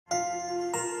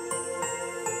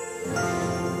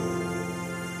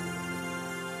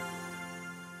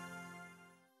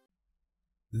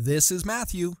This is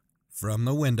Matthew from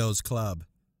the Windows Club.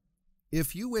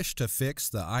 If you wish to fix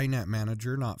the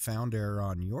InetMgr not found error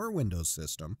on your Windows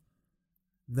system,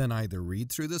 then either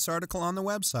read through this article on the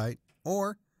website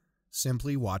or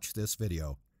simply watch this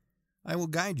video. I will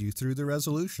guide you through the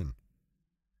resolution.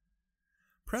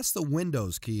 Press the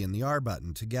Windows key and the R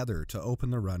button together to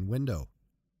open the Run window.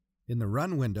 In the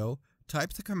Run window,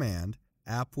 type the command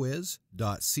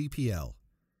appwiz.cpl.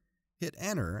 Hit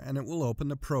Enter and it will open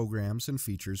the Programs and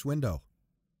Features window.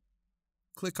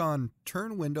 Click on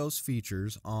Turn Windows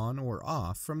Features on or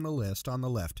off from the list on the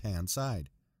left-hand side.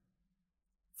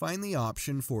 Find the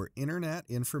option for Internet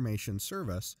Information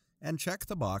Service and check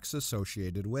the box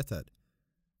associated with it.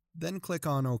 Then click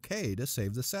on OK to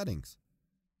save the settings.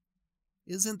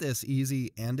 Isn't this easy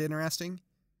and interesting?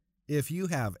 If you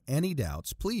have any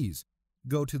doubts, please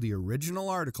go to the original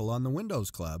article on the Windows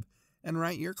Club and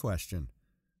write your question.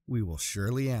 We will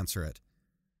surely answer it.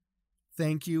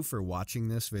 Thank you for watching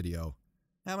this video.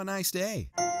 Have a nice day.